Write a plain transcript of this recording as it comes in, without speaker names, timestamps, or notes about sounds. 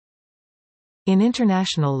In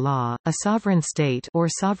international law, a sovereign state or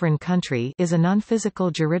sovereign country is a non-physical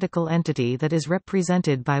juridical entity that is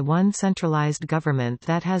represented by one centralized government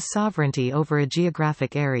that has sovereignty over a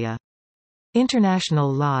geographic area. International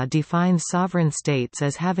law defines sovereign states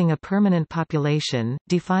as having a permanent population,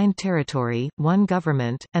 defined territory, one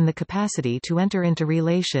government, and the capacity to enter into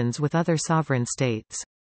relations with other sovereign states.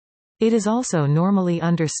 It is also normally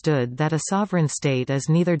understood that a sovereign state is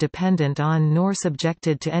neither dependent on nor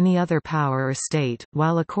subjected to any other power or state,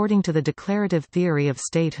 while according to the declarative theory of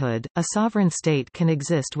statehood, a sovereign state can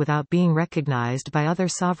exist without being recognized by other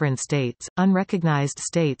sovereign states. Unrecognized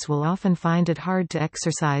states will often find it hard to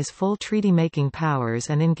exercise full treaty-making powers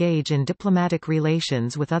and engage in diplomatic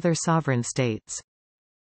relations with other sovereign states.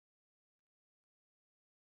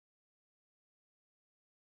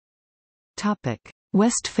 Topic: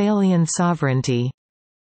 Westphalian sovereignty.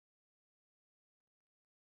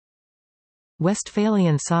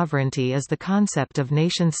 Westphalian sovereignty is the concept of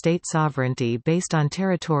nation-state sovereignty based on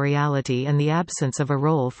territoriality and the absence of a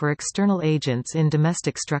role for external agents in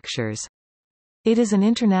domestic structures. It is an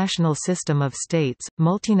international system of states,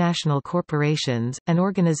 multinational corporations, and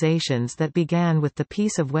organizations that began with the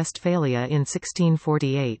Peace of Westphalia in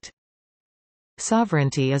 1648.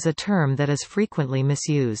 Sovereignty is a term that is frequently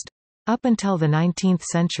misused. Up until the 19th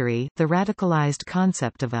century, the radicalized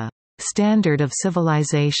concept of a standard of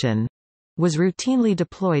civilization was routinely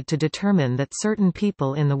deployed to determine that certain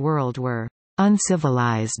people in the world were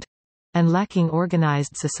uncivilized and lacking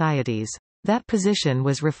organized societies. That position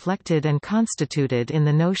was reflected and constituted in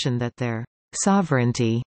the notion that their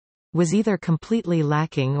sovereignty was either completely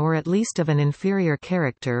lacking or at least of an inferior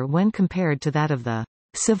character when compared to that of the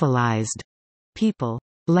civilized people.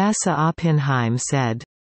 Lasse Oppenheim said,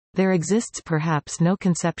 "There exists perhaps no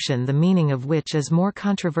conception the meaning of which is more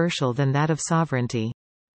controversial than that of sovereignty."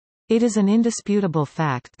 It is an indisputable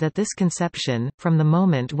fact that this conception, from the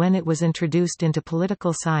moment when it was introduced into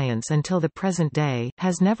political science until the present day,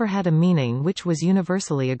 has never had a meaning which was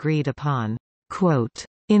universally agreed upon. Quote,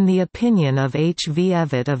 "In the opinion of H. V.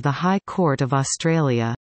 Evatt of the High Court of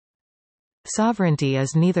Australia, sovereignty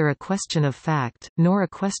is neither a question of fact, nor a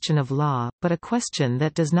question of law, but a question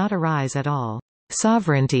that does not arise at all.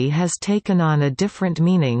 Sovereignty has taken on a different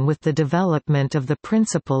meaning with the development of the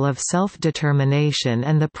principle of self-determination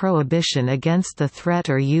and the prohibition against the threat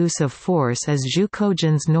or use of force as jus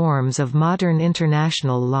cogens norms of modern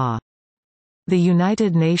international law. The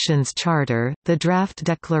United Nations Charter, the Draft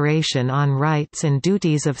Declaration on Rights and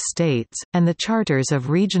Duties of States, and the charters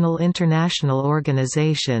of regional international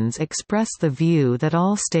organizations express the view that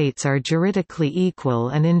all states are juridically equal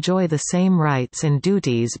and enjoy the same rights and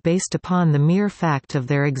duties based upon the mere fact of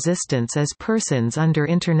their existence as persons under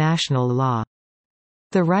international law.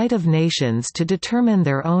 The right of nations to determine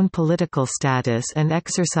their own political status and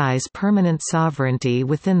exercise permanent sovereignty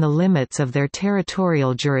within the limits of their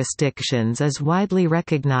territorial jurisdictions is widely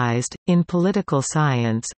recognized. In political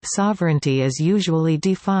science, sovereignty is usually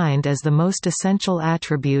defined as the most essential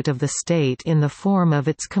attribute of the state in the form of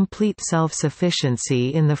its complete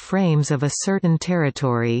self-sufficiency in the frames of a certain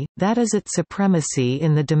territory, that is, its supremacy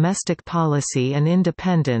in the domestic policy and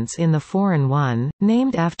independence in the foreign one,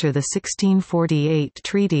 named after the 1648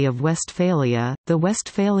 Treaty of Westphalia, the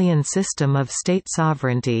Westphalian system of state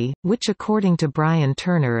sovereignty, which according to Brian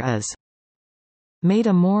Turner is made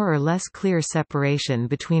a more or less clear separation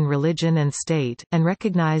between religion and state, and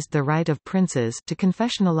recognized the right of princes to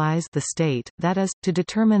confessionalize the state, that is, to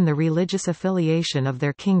determine the religious affiliation of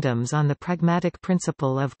their kingdoms on the pragmatic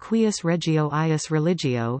principle of cuius regio ius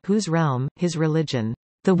religio, whose realm, his religion.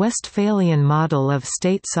 The Westphalian model of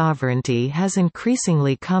state sovereignty has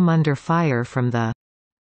increasingly come under fire from the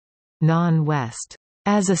non-West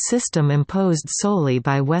as a system imposed solely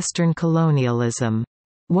by Western colonialism.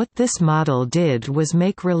 What this model did was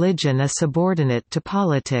make religion a subordinate to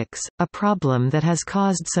politics, a problem that has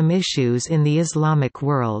caused some issues in the Islamic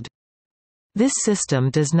world. This system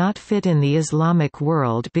does not fit in the Islamic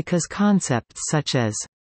world because concepts such as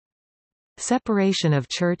separation of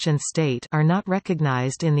church and state are not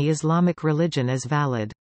recognized in the Islamic religion as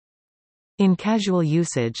valid. In casual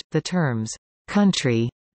usage, the terms country,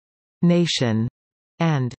 nation,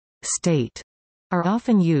 and state are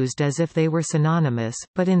often used as if they were synonymous,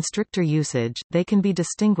 but in stricter usage, they can be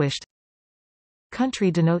distinguished. Country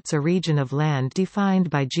denotes a region of land defined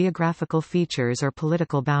by geographical features or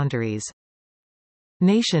political boundaries.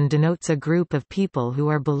 Nation denotes a group of people who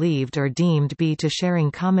are believed or deemed be to sharing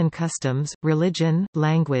common customs, religion,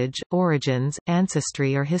 language, origins,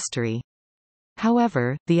 ancestry or history.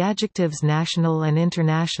 However, the adjectives national and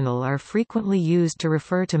international are frequently used to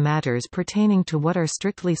refer to matters pertaining to what are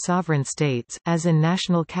strictly sovereign states, as in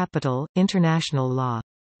national capital, international law.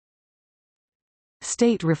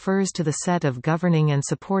 State refers to the set of governing and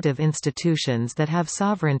supportive institutions that have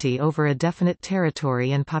sovereignty over a definite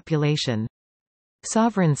territory and population.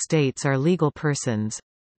 Sovereign states are legal persons.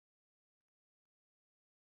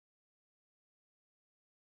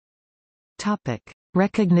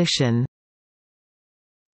 Recognition.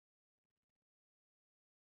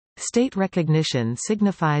 State recognition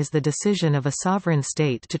signifies the decision of a sovereign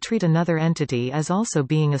state to treat another entity as also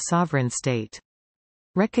being a sovereign state.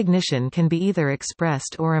 Recognition can be either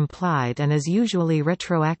expressed or implied and is usually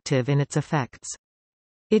retroactive in its effects.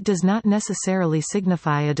 It does not necessarily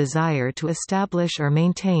signify a desire to establish or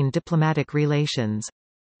maintain diplomatic relations.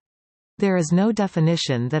 There is no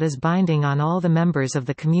definition that is binding on all the members of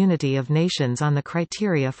the community of nations on the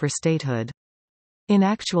criteria for statehood. In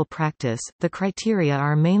actual practice, the criteria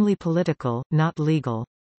are mainly political, not legal.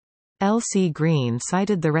 L. C. Green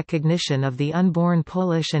cited the recognition of the unborn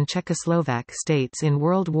Polish and Czechoslovak states in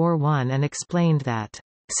World War I and explained that,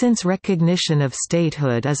 "Since recognition of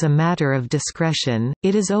statehood is a matter of discretion,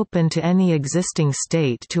 it is open to any existing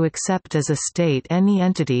state to accept as a state any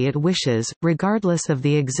entity it wishes, regardless of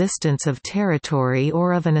the existence of territory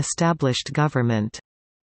or of an established government."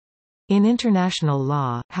 In international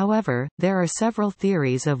law, however, there are several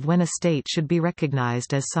theories of when a state should be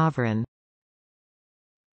recognized as sovereign.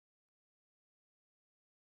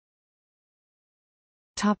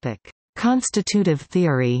 Constitutive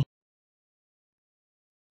theory.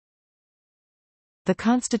 The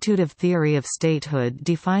constitutive theory of statehood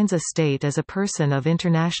defines a state as a person of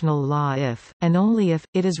international law if, and only if,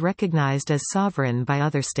 it is recognized as sovereign by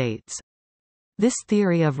other states. This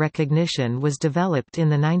theory of recognition was developed in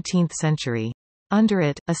the 19th century. Under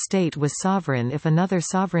it, a state was sovereign if another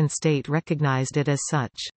sovereign state recognized it as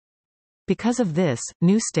such. Because of this,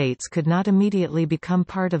 new states could not immediately become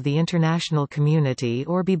part of the international community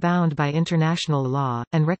or be bound by international law,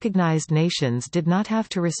 and recognized nations did not have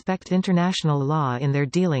to respect international law in their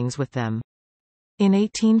dealings with them. In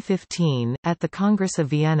 1815, at the Congress of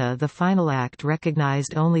Vienna, the final act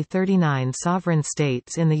recognized only 39 sovereign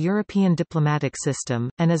states in the European diplomatic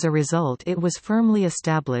system, and as a result it was firmly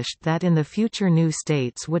established that in the future new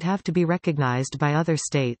states would have to be recognized by other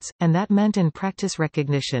states, and that meant in practice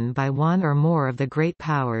recognition by one or more of the great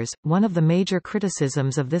powers. One of the major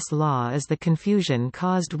criticisms of this law is the confusion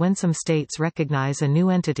caused when some states recognize a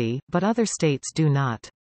new entity, but other states do not.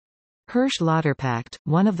 Hirsch-Lauterpacht,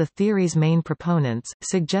 one of the theory's main proponents,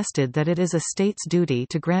 suggested that it is a state's duty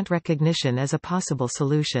to grant recognition as a possible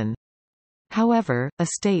solution. However, a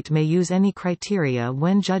state may use any criteria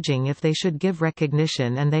when judging if they should give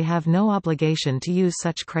recognition, and they have no obligation to use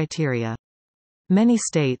such criteria. Many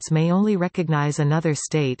states may only recognize another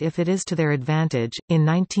state if it is to their advantage. In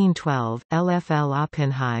 1912, LFL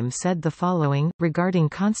Oppenheim said the following, regarding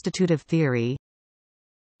constitutive theory: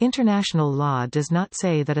 "International law does not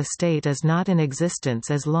say that a state is not in existence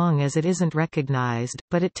as long as it isn't recognized,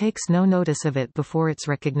 but it takes no notice of it before its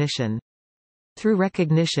recognition. Through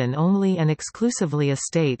recognition only and exclusively a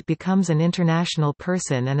state becomes an international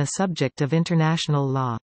person and a subject of international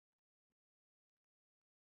law."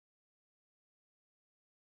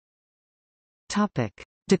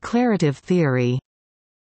 Declarative theory.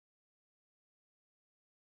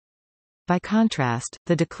 By contrast,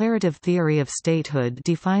 the declarative theory of statehood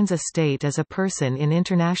defines a state as a person in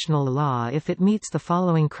international law if it meets the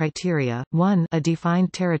following criteria: 1, a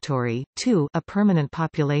defined territory; 2, a permanent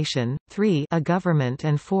population; 3, a government;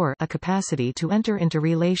 and 4, a capacity to enter into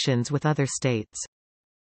relations with other states.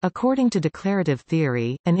 According to declarative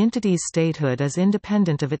theory, an entity's statehood is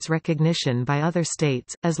independent of its recognition by other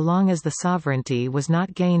states, as long as the sovereignty was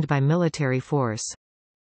not gained by military force.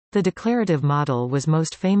 The declarative model was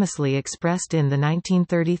most famously expressed in the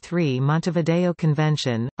 1933 Montevideo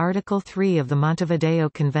Convention. Article 3 of the Montevideo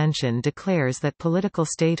Convention declares that political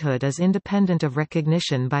statehood is independent of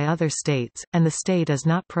recognition by other states, and the state is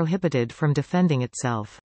not prohibited from defending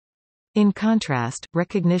itself. In contrast,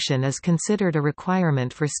 recognition is considered a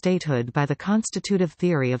requirement for statehood by the constitutive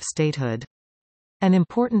theory of statehood. An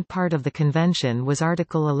important part of the convention was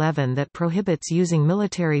Article 11 that prohibits using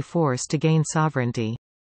military force to gain sovereignty.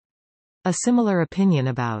 A similar opinion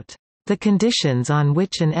about the conditions on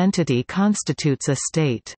which an entity constitutes a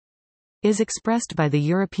state is expressed by the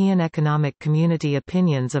European Economic Community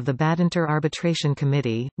opinions of the Badinter Arbitration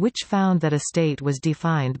Committee, which found that a state was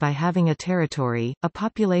defined by having a territory, a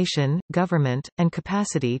population, government, and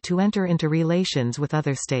capacity to enter into relations with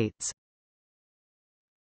other states.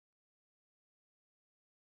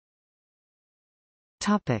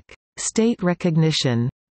 Topic: State recognition.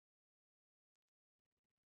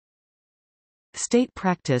 State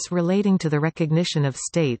practice relating to the recognition of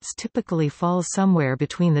states typically falls somewhere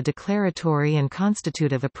between the declaratory and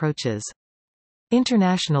constitutive approaches.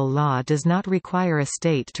 International law does not require a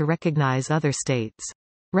state to recognize other states.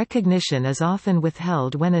 Recognition is often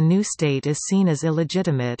withheld when a new state is seen as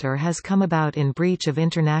illegitimate or has come about in breach of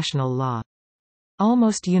international law.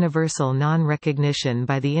 Almost universal non-recognition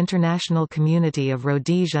by the international community of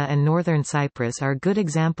Rhodesia and Northern Cyprus are good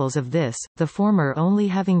examples of this, the former only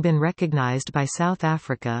having been recognized by South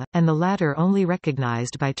Africa, and the latter only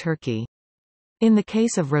recognized by Turkey. In the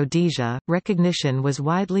case of Rhodesia, recognition was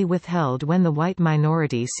widely withheld when the white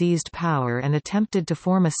minority seized power and attempted to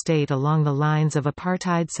form a state along the lines of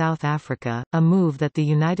apartheid South Africa, a move that the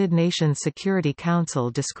United Nations Security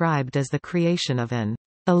Council described as the creation of an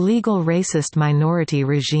illegal racist minority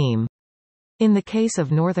regime. In the case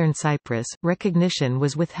of Northern Cyprus, recognition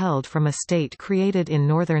was withheld from a state created in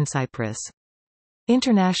Northern Cyprus.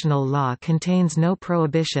 International law contains no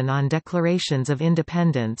prohibition on declarations of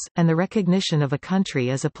independence, and the recognition of a country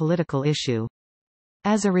is a political issue.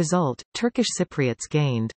 As a result, Turkish Cypriots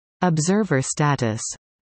gained observer status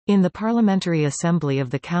in the Parliamentary Assembly of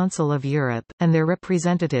the Council of Europe, and their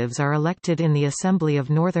representatives are elected in the Assembly of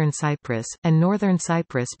Northern Cyprus, and Northern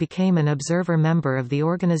Cyprus became an observer member of the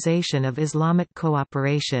Organization of Islamic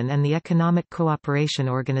Cooperation and the Economic Cooperation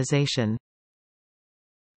Organization.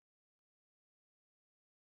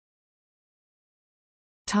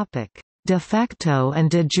 De facto and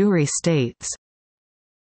de jure states.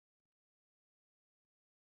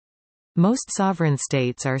 Most sovereign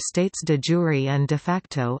states are states de jure and de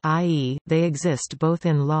facto, i.e., they exist both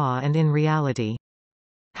in law and in reality.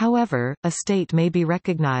 However, a state may be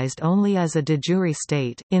recognized only as a de jure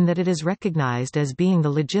state, in that it is recognized as being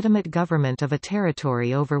the legitimate government of a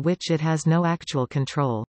territory over which it has no actual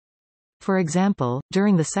control. For example,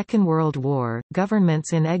 during the Second World War,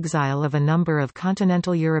 governments in exile of a number of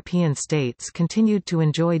continental European states continued to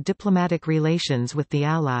enjoy diplomatic relations with the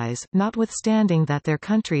Allies, notwithstanding that their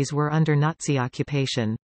countries were under Nazi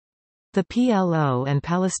occupation. The PLO and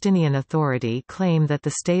Palestinian Authority claim that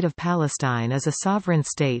the State of Palestine is a sovereign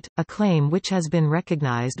state, a claim which has been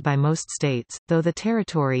recognized by most states, though the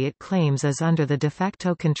territory it claims is under the de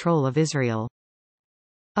facto control of Israel.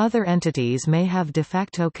 Other entities may have de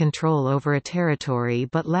facto control over a territory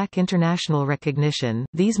but lack international recognition.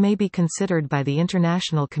 These may be considered by the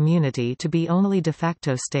international community to be only de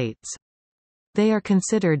facto states. They are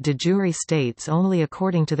considered de jure states only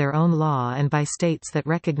according to their own law and by states that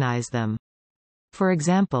recognize them. For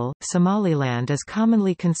example, Somaliland is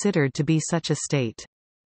commonly considered to be such a state.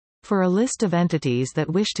 For a list of entities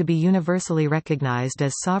that wish to be universally recognized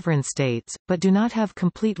as sovereign states, but do not have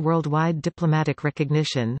complete worldwide diplomatic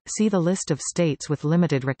recognition, see the list of states with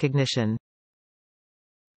limited recognition.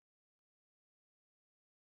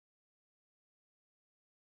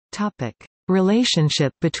 Topic: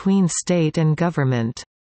 Relationship between state and government.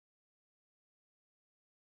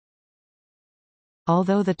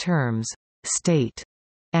 Although the terms state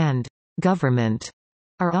and government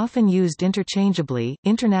are often used interchangeably,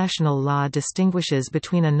 international law distinguishes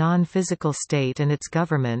between a non-physical state and its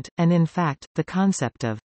government, and in fact, the concept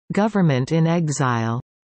of government in exile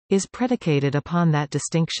is predicated upon that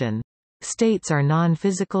distinction. States are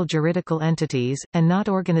non-physical juridical entities, and not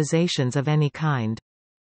organizations of any kind.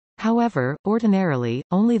 However, ordinarily,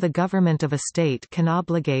 only the government of a state can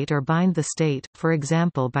obligate or bind the state, for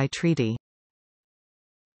example by treaty.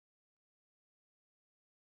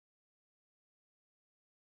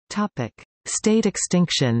 State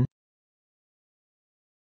extinction.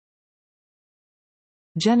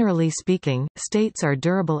 Generally speaking, states are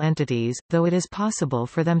durable entities, though it is possible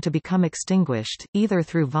for them to become extinguished, either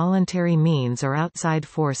through voluntary means or outside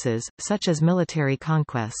forces, such as military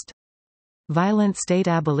conquest. Violent state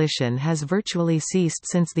abolition has virtually ceased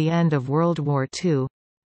since the end of World War II.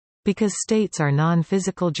 Because states are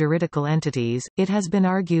non-physical juridical entities, it has been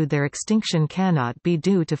argued their extinction cannot be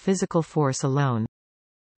due to physical force alone.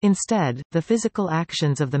 Instead, the physical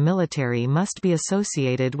actions of the military must be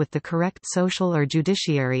associated with the correct social or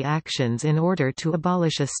judiciary actions in order to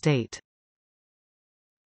abolish a state.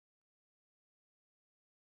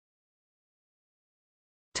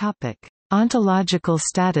 Ontological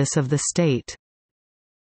status of the state.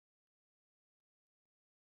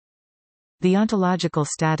 The ontological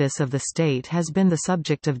status of the state has been the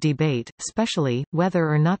subject of debate, especially, whether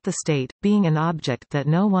or not the state, being an object that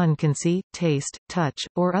no one can see, taste, touch,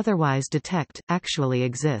 or otherwise detect, actually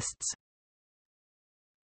exists.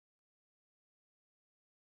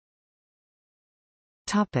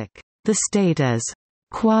 The state as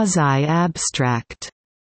quasi-abstract.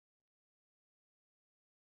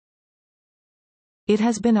 It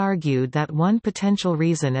has been argued that one potential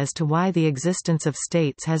reason as to why the existence of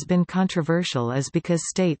states has been controversial is because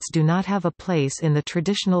states do not have a place in the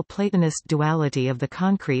traditional Platonist duality of the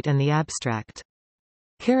concrete and the abstract.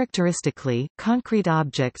 Characteristically, concrete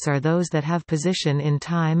objects are those that have position in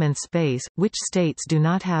time and space, which states do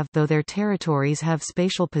not have, though their territories have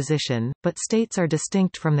spatial position, but states are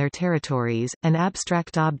distinct from their territories, and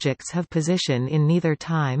abstract objects have position in neither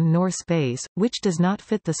time nor space, which does not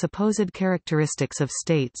fit the supposed characteristics of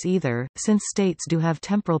states either. Since states do have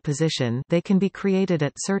temporal position, they can be created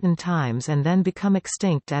at certain times and then become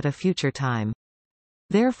extinct at a future time.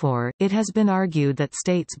 Therefore, it has been argued that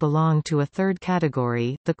states belong to a third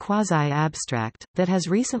category, the quasi-abstract, that has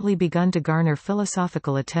recently begun to garner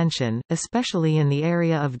philosophical attention, especially in the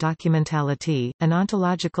area of documentality, an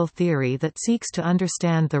ontological theory that seeks to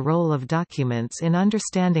understand the role of documents in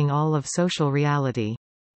understanding all of social reality.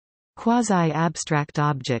 Quasi-abstract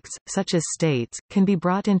objects, such as states, can be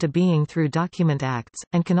brought into being through document acts,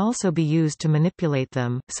 and can also be used to manipulate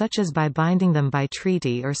them, such as by binding them by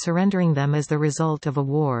treaty or surrendering them as the result of a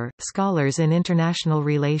war. Scholars in international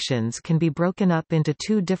relations can be broken up into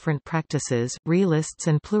two different practices, realists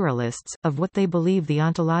and pluralists, of what they believe the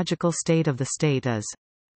ontological state of the state is.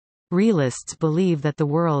 Realists believe that the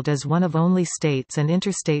world is one of only states and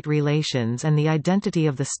interstate relations, and the identity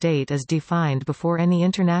of the state is defined before any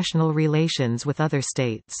international relations with other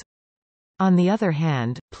states. On the other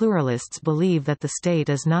hand, pluralists believe that the state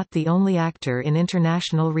is not the only actor in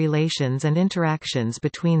international relations and interactions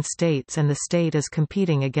between states, and the state is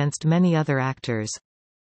competing against many other actors.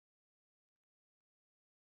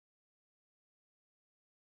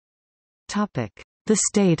 The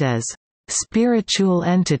state as spiritual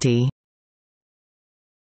entity.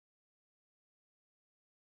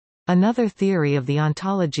 Another theory of the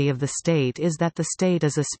ontology of the state is that the state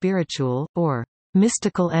is a spiritual, or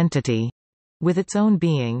mystical entity, with its own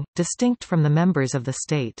being, distinct from the members of the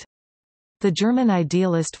state. The German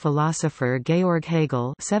idealist philosopher Georg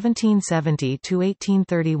Hegel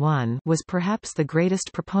 (1770–1831) was perhaps the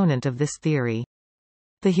greatest proponent of this theory.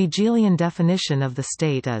 The Hegelian definition of the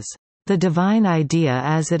state is the divine idea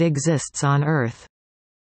as it exists on earth.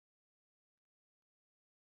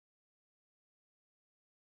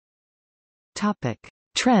 Topic: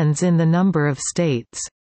 Trends in the number of states.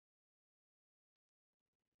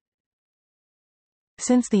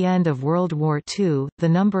 Since the end of World War II, the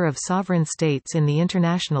number of sovereign states in the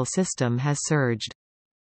international system has surged.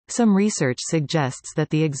 Some research suggests that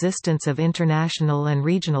the existence of international and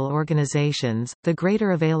regional organizations, the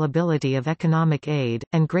greater availability of economic aid,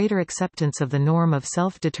 and greater acceptance of the norm of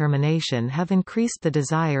self-determination have increased the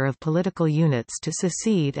desire of political units to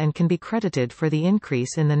secede and can be credited for the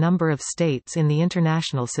increase in the number of states in the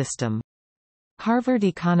international system. Harvard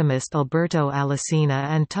economist Alberto Alesina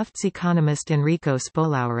and Tufts economist Enrico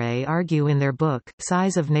Spolaore argue in their book,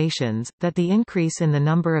 Size of Nations, that the increase in the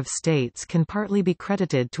number of states can partly be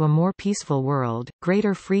credited to a more peaceful world,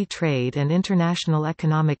 greater free trade and international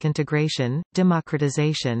economic integration,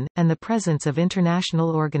 democratization, and the presence of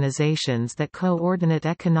international organizations that coordinate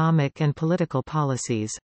economic and political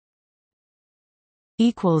policies.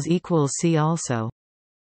 See also